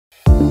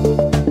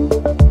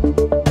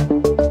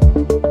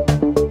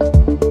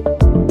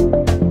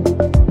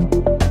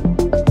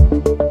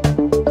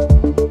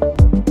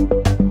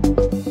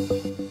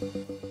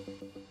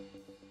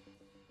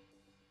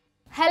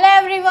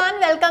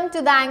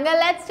banger.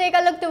 Let's take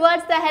a look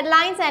towards the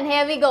headlines and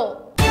here we go.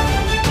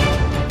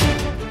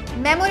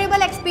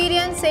 Memorable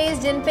experience, says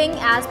Jinping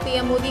as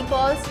PM Modi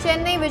calls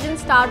Chennai vision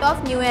start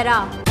of new era.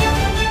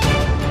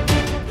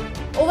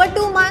 Over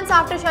 2 months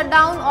after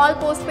shutdown, all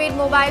postpaid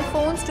mobile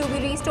phones to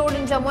be restored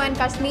in Jammu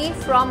and Kashmir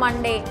from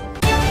Monday.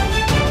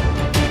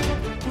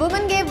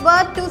 Woman gave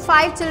birth to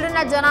 5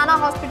 children at Janana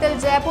Hospital,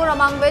 Jaipur,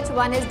 among which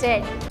one is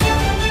dead.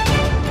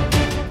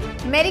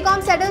 Mary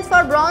Kom settles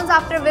for bronze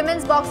after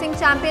Women's Boxing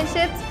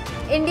Championships.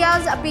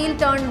 India's appeal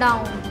turned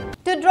down.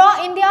 To draw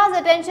India's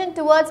attention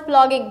towards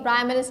blogging,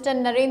 Prime Minister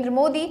Narendra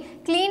Modi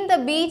cleaned the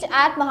beach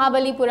at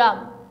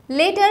Mahabalipuram.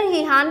 Later,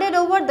 he handed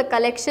over the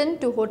collection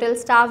to hotel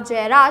staff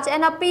Jairaj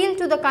and appealed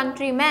to the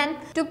countrymen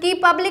to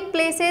keep public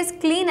places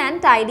clean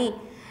and tidy.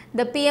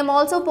 The PM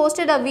also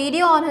posted a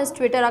video on his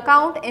Twitter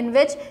account in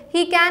which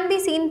he can be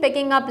seen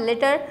picking up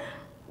litter,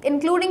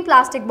 including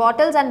plastic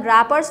bottles and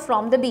wrappers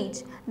from the beach.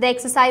 The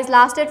exercise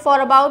lasted for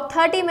about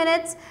 30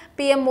 minutes.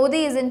 PM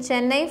Modi is in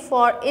Chennai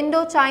for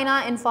Indo-China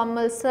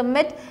Informal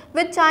Summit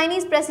with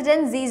Chinese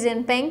President Xi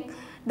Jinping.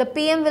 The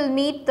PM will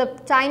meet the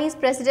Chinese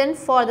President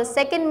for the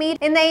second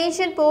meet in the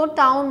ancient port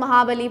town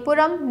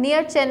Mahabalipuram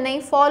near Chennai,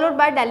 followed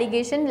by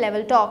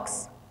delegation-level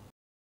talks.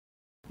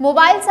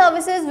 Mobile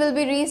services will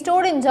be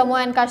restored in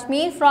Jammu and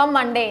Kashmir from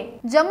Monday.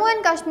 Jammu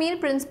and Kashmir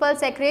Principal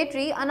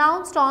Secretary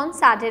announced on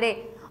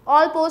Saturday.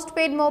 All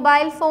postpaid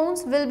mobile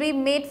phones will be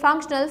made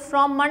functional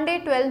from Monday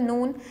 12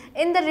 noon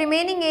in the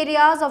remaining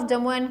areas of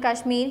Jammu and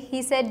Kashmir,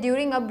 he said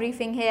during a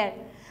briefing here.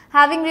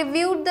 Having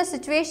reviewed the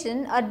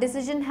situation, a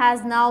decision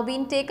has now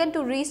been taken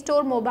to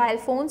restore mobile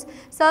phones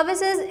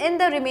services in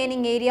the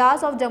remaining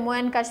areas of Jammu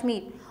and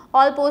Kashmir.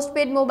 All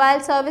postpaid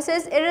mobile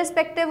services,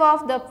 irrespective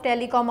of the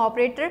telecom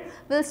operator,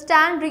 will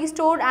stand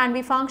restored and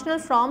be functional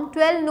from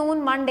 12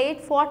 noon Monday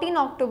 14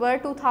 October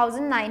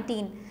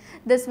 2019.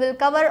 This will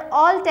cover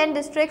all 10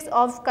 districts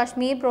of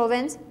Kashmir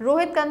province,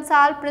 Rohit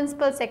Kansal,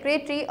 Principal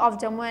Secretary of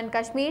Jammu and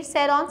Kashmir,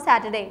 said on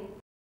Saturday.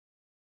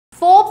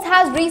 Forbes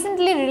has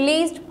recently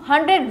released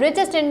 100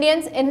 richest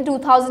Indians in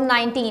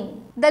 2019.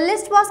 The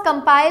list was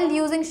compiled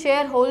using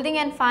shareholding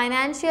and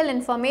financial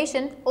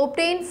information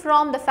obtained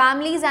from the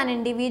families and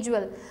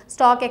individual,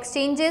 stock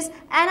exchanges,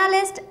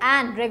 analysts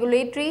and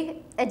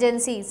regulatory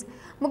agencies.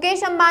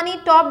 Mukesh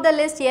Ambani topped the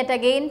list yet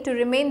again to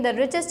remain the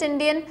richest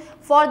Indian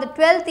for the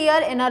 12th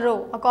year in a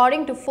row.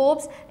 According to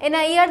Forbes, in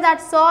a year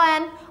that saw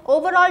an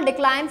overall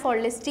decline for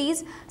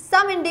listees,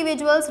 some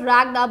individuals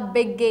racked up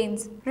big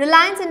gains.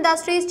 Reliance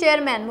Industries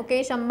chairman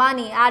Mukesh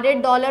Ambani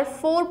added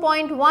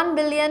 $4.1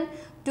 billion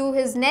to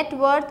his net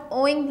worth,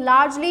 owing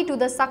largely to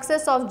the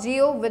success of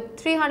Jio with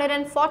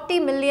 340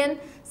 million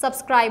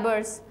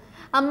subscribers.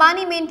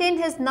 Ambani maintained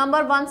his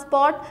 #1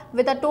 spot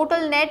with a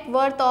total net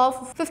worth of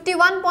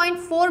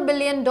 $51.4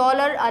 billion.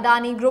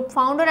 Adani Group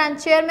founder and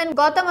chairman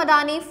Gautam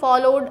Adani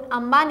followed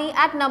Ambani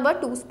at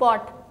 #2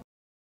 spot.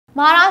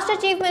 Maharashtra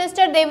Chief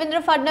Minister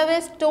Devendra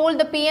Fadnavis told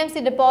the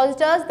PMC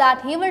depositors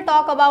that he will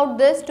talk about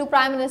this to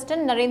Prime Minister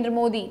Narendra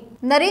Modi.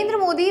 Narendra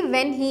Modi,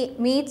 when he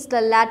meets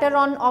the latter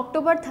on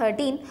October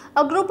 13,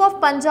 a group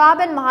of Punjab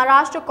and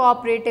Maharashtra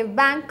Cooperative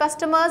Bank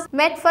customers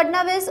met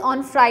Fadnavis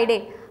on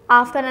Friday.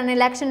 After an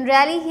election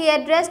rally, he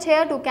addressed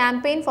here to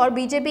campaign for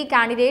BJP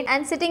candidate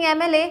and sitting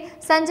MLA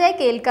Sanjay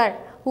Kelkar,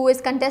 who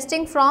is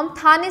contesting from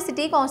Thane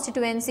City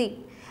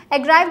constituency.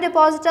 Aggrieved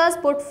depositors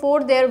put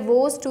forth their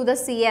woes to the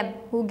CM,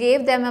 who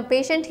gave them a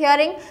patient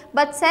hearing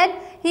but said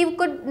he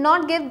could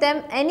not give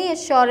them any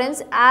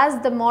assurance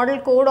as the model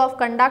code of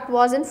conduct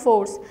was in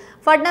force.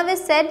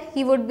 Fadnavis said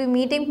he would be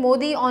meeting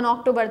Modi on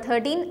October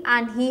 13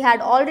 and he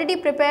had already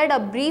prepared a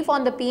brief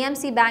on the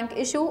PMC bank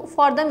issue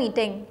for the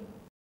meeting.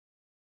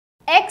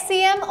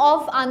 Ex-CM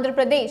of Andhra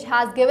Pradesh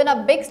has given a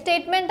big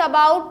statement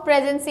about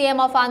present CM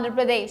of Andhra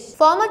Pradesh.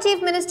 Former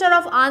Chief Minister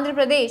of Andhra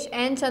Pradesh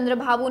N.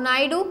 Chandrababu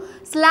Naidu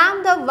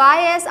slammed the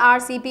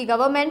YSRCP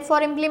government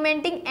for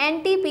implementing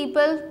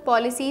anti-people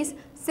policies,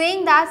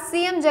 saying that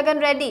CM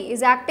Jagan Reddy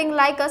is acting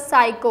like a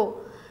psycho.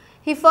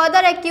 He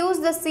further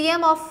accused the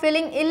CM of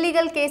filing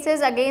illegal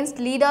cases against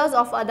leaders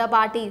of other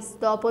parties.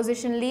 The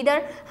opposition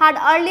leader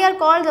had earlier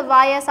called the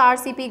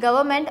YSRCP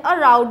government a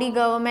rowdy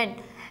government,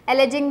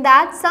 alleging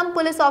that some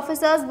police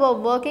officers were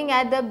working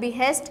at the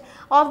behest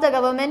of the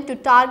government to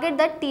target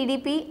the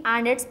TDP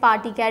and its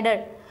party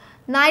cadre.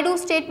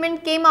 Naidu's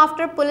statement came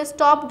after police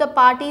stopped the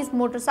party's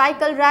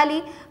motorcycle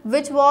rally,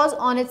 which was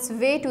on its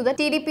way to the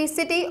TDP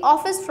city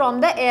office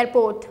from the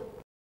airport.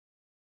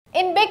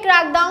 In big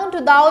crackdown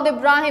to Dawood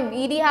Ibrahim,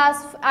 ED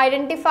has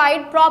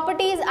identified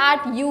properties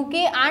at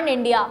UK and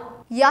India.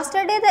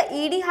 Yesterday, the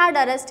ED had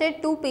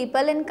arrested 2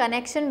 people in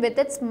connection with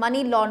its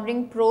money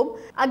laundering probe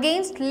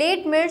against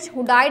late Mirch,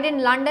 who died in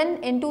London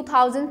in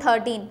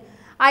 2013.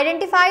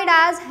 Identified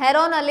as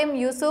Heron Alim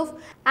Yusuf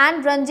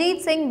and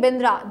Ranjit Singh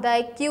Bindra, the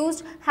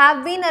accused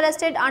have been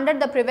arrested under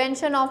the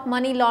Prevention of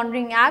Money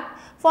Laundering Act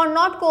for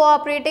not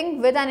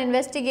cooperating with an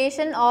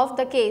investigation of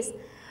the case.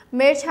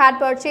 Mirch had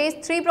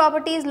purchased 3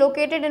 properties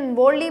located in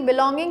Worli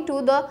belonging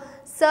to the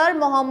Sir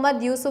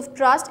Mohammad Yusuf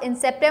Trust in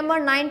September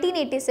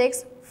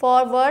 1986 for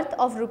worth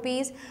of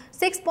rupees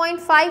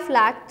 6.5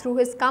 lakh through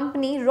his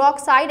company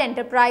Rockside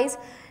Enterprise.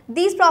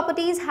 These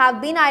properties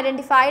have been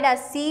identified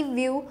as Sea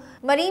View,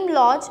 Marine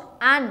Lodge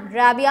and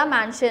Rabia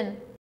Mansion.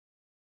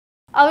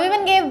 A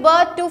woman gave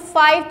birth to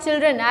 5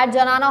 children at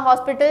Janana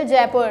Hospital,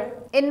 Jaipur,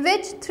 in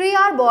which 3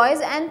 are boys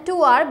and 2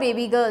 are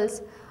baby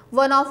girls,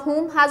 one of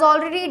whom has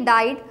already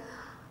died.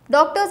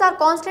 Doctors are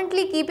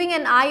constantly keeping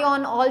an eye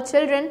on all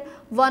children,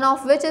 one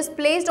of which is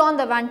placed on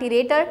the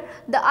ventilator.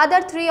 The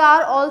other 3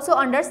 are also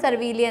under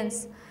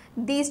surveillance.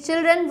 These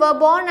children were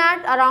born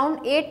at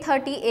around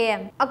 8:30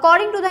 am.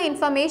 According to the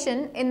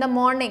information, in the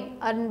morning,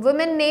 a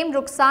woman named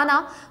Ruxana,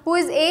 who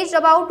is aged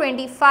about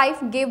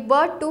 25, gave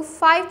birth to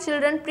 5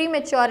 children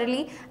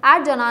prematurely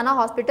at Janana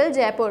Hospital,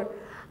 Jaipur,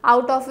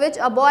 out of which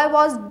a boy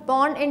was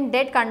born in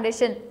dead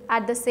condition.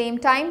 At the same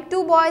time,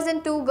 2 boys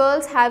and 2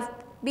 girls have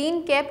been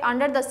kept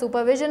under the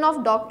supervision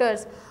of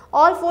doctors.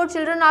 All 4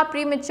 children are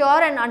premature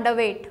and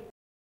underweight.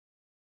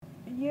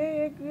 ये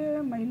एक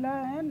महिला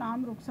है,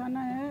 नाम रुखसाना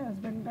है,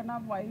 husband का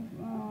नाम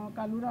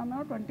कालूराम है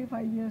और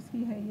 25 इयर्स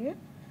की है। ये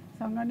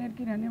सांगानेर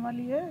की रहने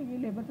वाली है। ये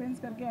लेबर पेन्स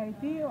करके आई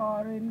थी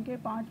और इनके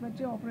 5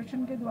 बच्चे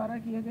ऑपरेशन के द्वारा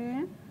किए गए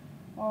हैं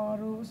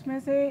और उसमें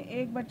से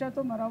एक बच्चा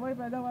तो मरा हुआ ही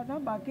पैदा हुआ था।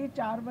 बाकी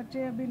 4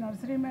 बच्चे अभी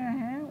नर्सरी में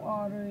हैं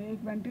और एक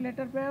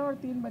वेंटिलेटर पे है और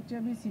 3 बच्चे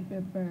अभी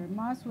सीपेप पे है।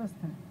 माँ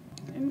स्वस्थ है।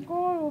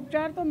 इनको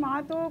उपचार तो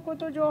माँ को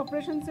तो जो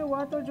ऑपरेशन से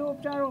हुआ तो जो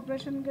उपचार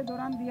ऑपरेशन के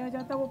दौरान दिया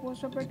जाता है वो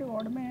पोस्ट ऑपरेटिव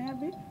वार्ड में है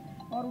अभी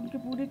और उनकी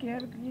पूरी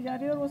केयर की जा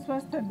रही है और वो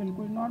स्वस्थ है।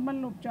 बिल्कुल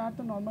नॉर्मल उपचार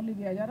तो नॉर्मली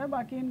दिया जा रहा है।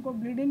 बाकी इनको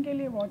ब्लीडिंग के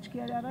लिए वॉच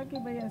किया जा रहा है कि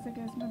भाई ऐसे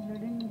केस में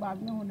ब्लीडिंग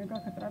बाद में होने का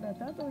खतरा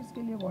रहता है, तो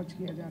इसके लिए वॉच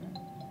किया जा रहा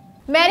है।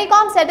 Mary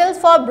Kom settles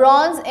for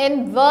bronze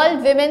in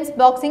World Women's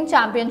Boxing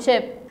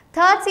Championship.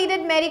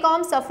 Third-seeded Mary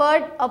Kom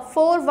suffered a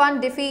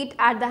 4-1 defeat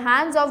at the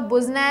hands of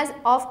Buznaz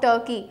of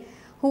Turkey,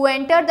 who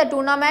entered the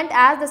tournament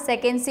as the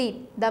second seed.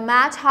 The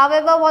match,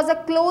 however, was a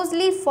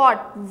closely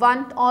fought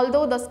one,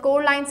 although the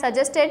scoreline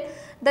suggested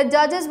the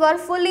judges were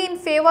fully in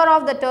favor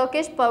of the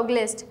Turkish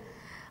pugilist.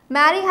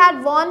 Mary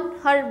had won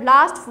her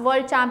last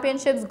World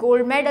Championships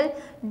gold medal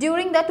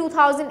during the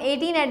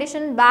 2018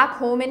 edition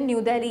back home in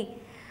New Delhi.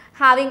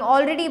 Having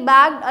already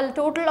bagged a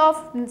total of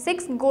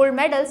 6 gold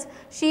medals,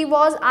 she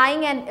was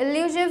eyeing an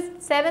elusive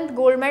 7th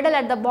gold medal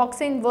at the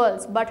Boxing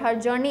Worlds, but her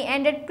journey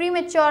ended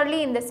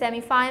prematurely in the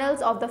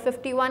semi-finals of the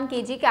 51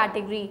 kg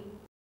category.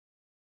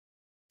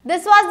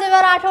 This was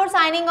Diva Rathore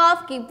signing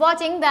off. Keep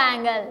watching The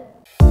Angle.